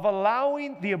of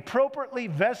allowing the appropriately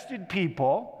vested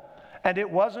people. And it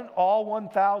wasn't all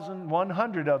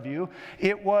 1,100 of you.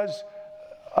 It was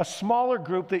a smaller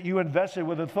group that you invested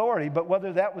with authority, but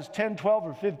whether that was 10, 12,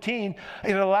 or 15,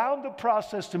 it allowed the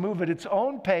process to move at its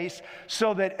own pace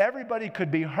so that everybody could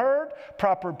be heard,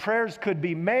 proper prayers could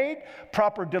be made,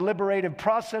 proper deliberative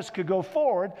process could go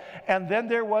forward, and then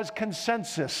there was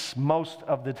consensus most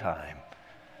of the time.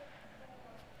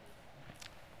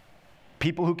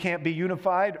 People who can't be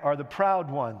unified are the proud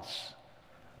ones.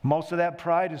 Most of that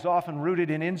pride is often rooted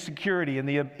in insecurity and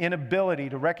the inability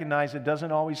to recognize it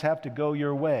doesn't always have to go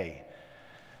your way.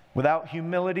 Without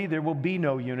humility, there will be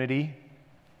no unity.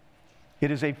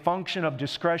 It is a function of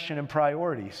discretion and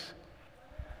priorities.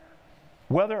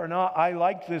 Whether or not I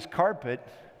liked this carpet,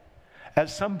 at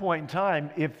some point in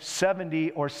time, if 70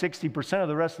 or 60% of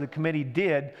the rest of the committee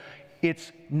did,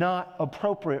 it's not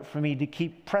appropriate for me to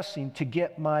keep pressing to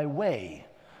get my way.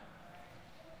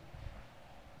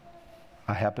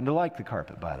 I happen to like the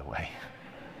carpet, by the way.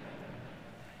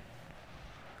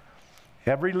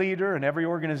 Every leader and every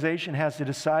organization has to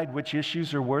decide which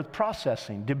issues are worth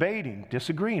processing, debating,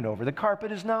 disagreeing over. The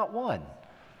carpet is not one.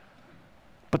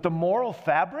 But the moral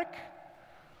fabric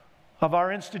of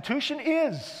our institution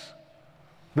is.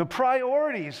 The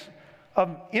priorities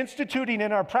of instituting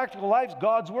in our practical lives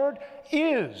God's Word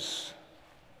is.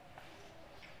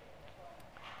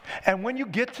 And when you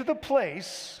get to the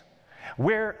place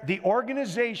where the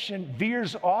organization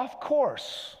veers off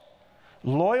course,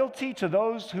 loyalty to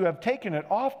those who have taken it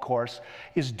off course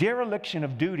is dereliction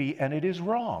of duty, and it is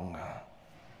wrong.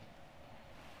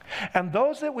 And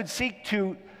those that would seek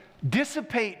to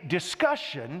dissipate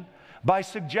discussion by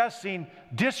suggesting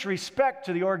disrespect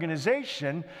to the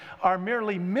organization are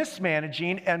merely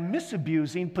mismanaging and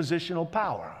misabusing positional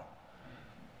power.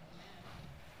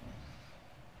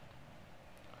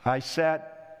 I sat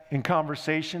in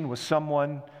conversation with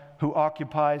someone who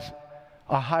occupies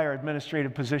a higher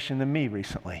administrative position than me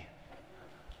recently.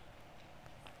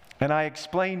 And I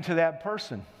explained to that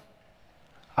person,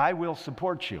 I will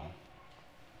support you.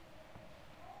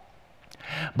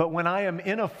 But when I am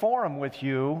in a forum with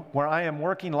you where I am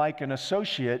working like an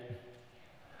associate,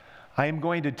 I am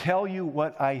going to tell you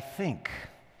what I think.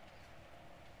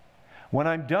 When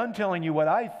I'm done telling you what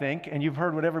I think, and you've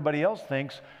heard what everybody else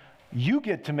thinks, you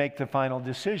get to make the final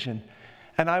decision,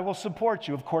 and I will support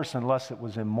you, of course, unless it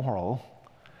was immoral.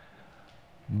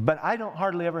 But I don't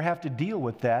hardly ever have to deal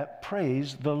with that.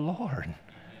 Praise the Lord.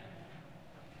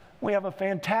 We have a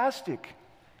fantastic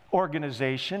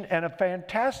organization and a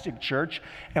fantastic church,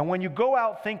 and when you go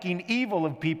out thinking evil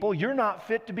of people, you're not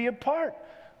fit to be a part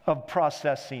of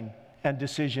processing and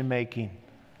decision making.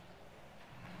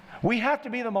 We have to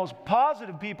be the most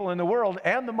positive people in the world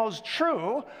and the most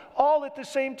true all at the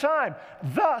same time.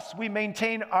 Thus, we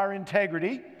maintain our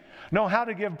integrity, know how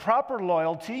to give proper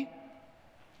loyalty,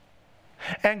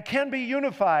 and can be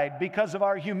unified because of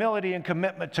our humility and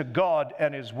commitment to God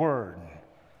and His Word.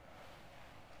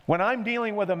 When I'm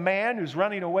dealing with a man who's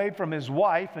running away from his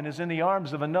wife and is in the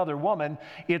arms of another woman,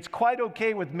 it's quite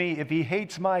okay with me if he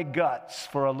hates my guts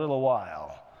for a little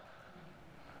while.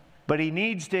 But he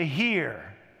needs to hear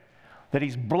that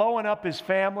he's blowing up his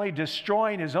family,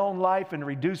 destroying his own life, and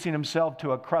reducing himself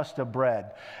to a crust of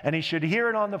bread. And he should hear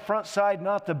it on the front side,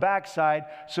 not the back side,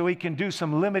 so he can do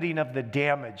some limiting of the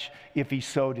damage if he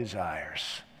so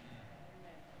desires.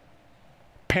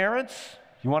 Parents,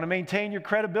 you want to maintain your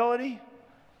credibility?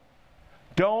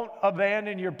 Don't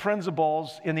abandon your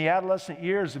principles in the adolescent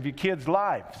years of your kids'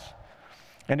 lives.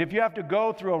 And if you have to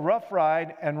go through a rough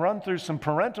ride and run through some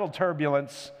parental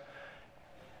turbulence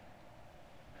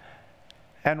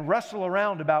and wrestle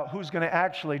around about who's going to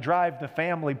actually drive the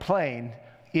family plane,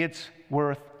 it's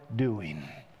worth doing.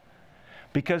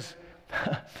 Because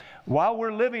while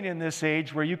we're living in this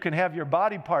age where you can have your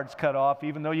body parts cut off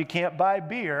even though you can't buy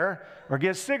beer or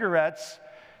get cigarettes,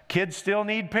 kids still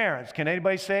need parents. Can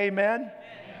anybody say amen?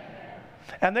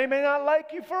 And they may not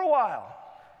like you for a while,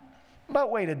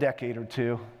 but wait a decade or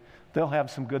two. They'll have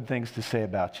some good things to say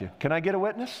about you. Can I get a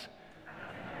witness?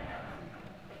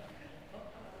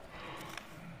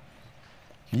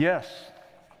 Yes.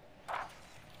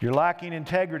 You're lacking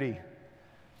integrity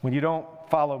when you don't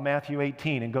follow Matthew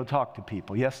 18 and go talk to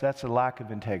people. Yes, that's a lack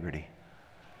of integrity.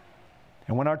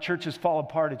 And when our churches fall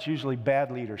apart, it's usually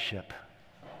bad leadership.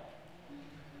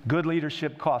 Good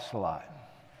leadership costs a lot.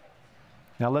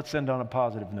 Now let's end on a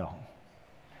positive note.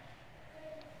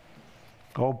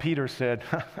 Old Peter said,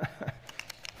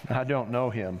 I don't know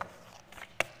him.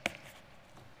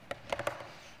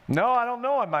 No, I don't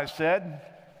know him, I said.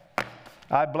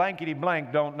 I blankety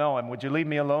blank don't know him. Would you leave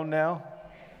me alone now?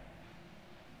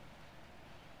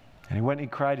 And he went and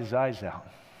he cried his eyes out.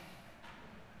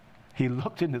 He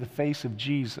looked into the face of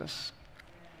Jesus,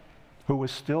 who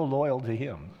was still loyal to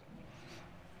him.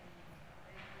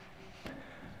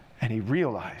 And he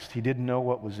realized he didn't know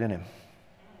what was in him.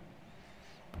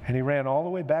 And he ran all the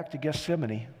way back to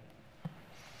Gethsemane.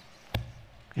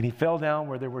 And he fell down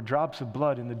where there were drops of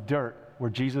blood in the dirt where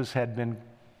Jesus had been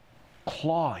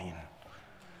clawing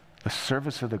the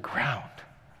surface of the ground.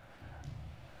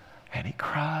 And he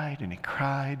cried and he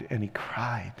cried and he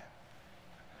cried.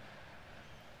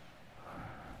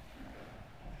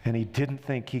 And he didn't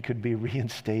think he could be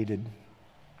reinstated.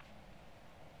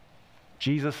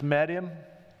 Jesus met him.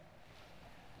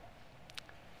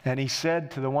 And he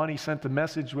said to the one he sent the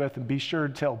message with, and be sure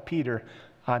to tell Peter,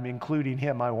 I'm including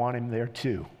him. I want him there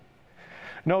too.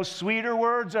 No sweeter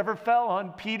words ever fell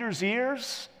on Peter's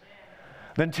ears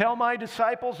than tell my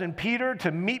disciples and Peter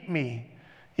to meet me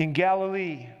in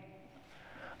Galilee.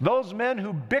 Those men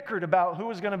who bickered about who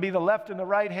was going to be the left and the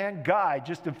right-hand guy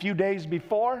just a few days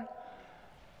before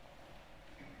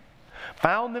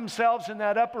found themselves in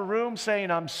that upper room saying,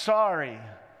 I'm sorry.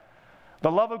 The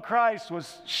love of Christ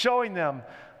was showing them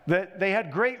that they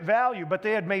had great value, but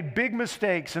they had made big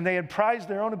mistakes, and they had prized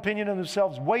their own opinion of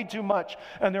themselves way too much,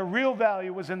 and their real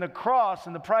value was in the cross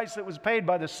and the price that was paid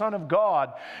by the Son of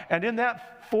God. And in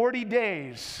that 40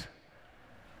 days,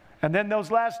 and then those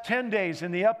last 10 days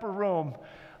in the upper room,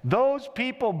 those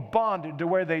people bonded to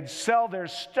where they'd sell their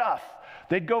stuff.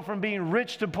 They'd go from being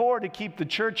rich to poor to keep the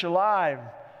church alive,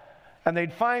 and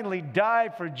they'd finally die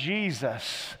for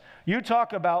Jesus. You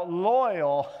talk about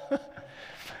loyal.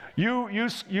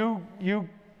 You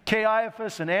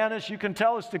Caiaphas and Annas, you can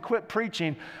tell us to quit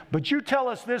preaching, but you tell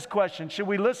us this question: should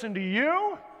we listen to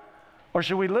you or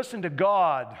should we listen to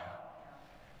God?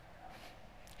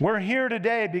 We're here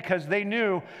today because they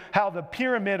knew how the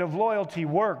pyramid of loyalty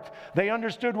worked. They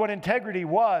understood what integrity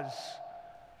was.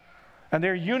 And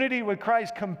their unity with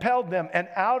Christ compelled them. And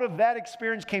out of that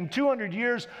experience came 200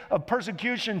 years of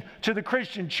persecution to the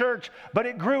Christian church. But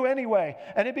it grew anyway.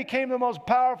 And it became the most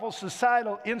powerful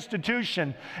societal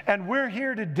institution. And we're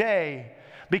here today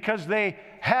because they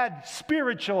had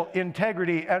spiritual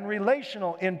integrity and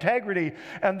relational integrity.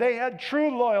 And they had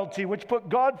true loyalty, which put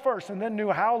God first, and then knew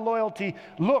how loyalty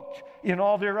looked in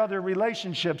all their other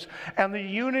relationships. And the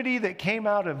unity that came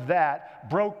out of that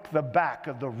broke the back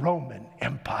of the Roman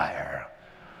Empire.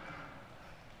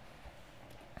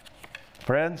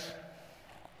 Friends,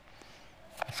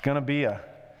 it's going to be a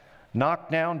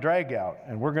knockdown, drag out.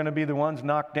 And we're going to be the ones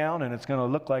knocked down, and it's going to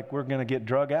look like we're going to get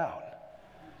drug out.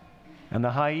 And the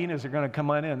hyenas are going to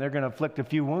come on in. They're going to inflict a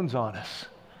few wounds on us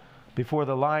before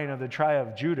the Lion of the tribe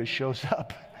of Judah shows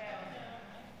up.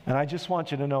 And I just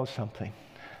want you to know something.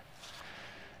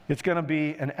 It's going to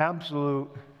be an absolute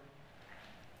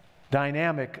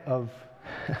dynamic of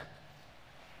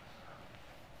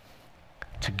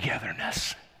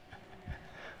togetherness.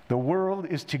 The world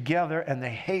is together and they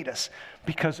hate us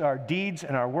because our deeds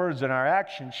and our words and our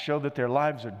actions show that their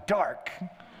lives are dark.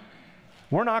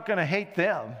 We're not going to hate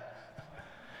them.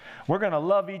 We're going to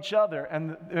love each other.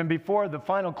 And before the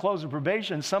final close of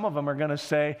probation, some of them are going to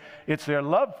say it's their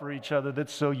love for each other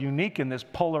that's so unique in this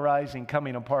polarizing,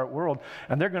 coming apart world.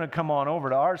 And they're going to come on over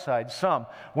to our side, some.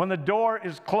 When the door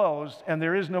is closed and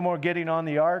there is no more getting on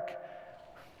the ark,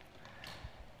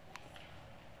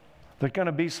 there's going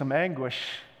to be some anguish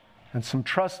and some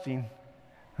trusting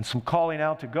and some calling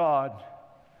out to God.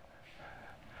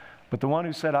 But the one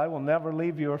who said, I will never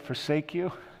leave you or forsake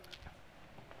you,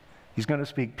 He's going to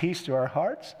speak peace to our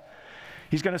hearts.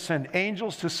 He's going to send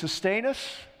angels to sustain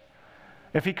us.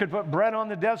 If He could put bread on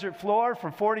the desert floor for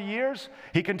 40 years,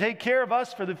 He can take care of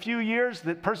us for the few years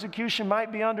that persecution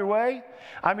might be underway.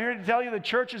 I'm here to tell you the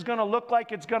church is going to look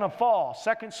like it's going to fall.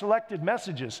 Second selected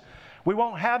messages. We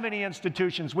won't have any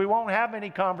institutions. We won't have any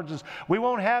conferences. We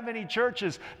won't have any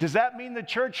churches. Does that mean the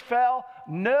church fell?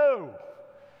 No.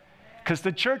 Because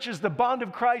the church is the bond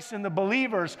of Christ and the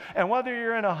believers. And whether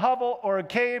you're in a hovel or a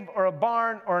cave or a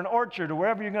barn or an orchard or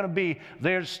wherever you're going to be,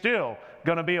 there's still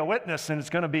going to be a witness, and it's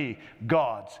going to be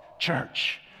God's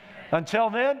church.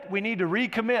 Until then, we need to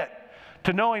recommit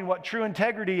to knowing what true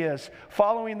integrity is,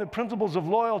 following the principles of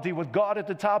loyalty with God at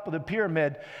the top of the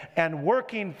pyramid, and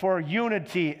working for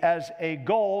unity as a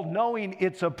goal, knowing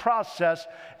it's a process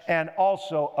and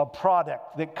also a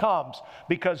product that comes,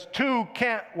 because two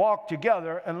can't walk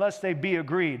together unless they be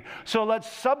agreed. So let's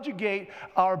subjugate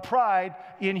our pride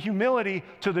in humility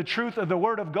to the truth of the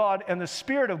Word of God and the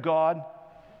Spirit of God.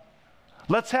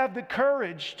 Let's have the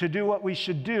courage to do what we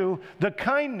should do, the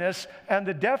kindness and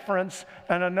the deference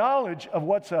and a knowledge of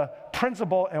what's a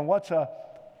principle and what's a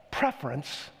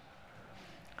preference.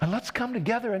 And let's come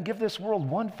together and give this world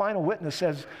one final witness.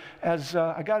 As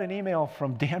I got an email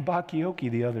from Dan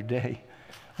Bakioki the other day,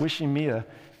 wishing me a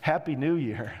happy new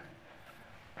year.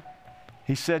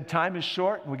 He said, time is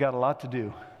short and we got a lot to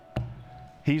do.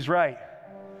 He's right.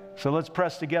 So let's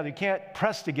press together. You can't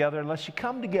press together unless you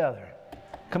come together.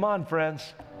 Come on,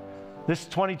 friends. This is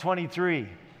 2023.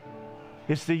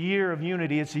 It's the year of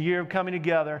unity. It's the year of coming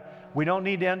together. We don't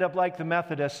need to end up like the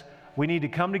Methodists. We need to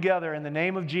come together in the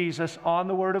name of Jesus on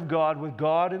the Word of God, with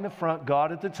God in the front,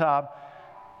 God at the top.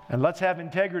 And let's have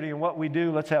integrity in what we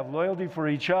do. Let's have loyalty for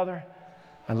each other.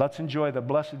 And let's enjoy the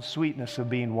blessed sweetness of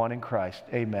being one in Christ.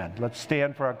 Amen. Let's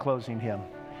stand for our closing hymn.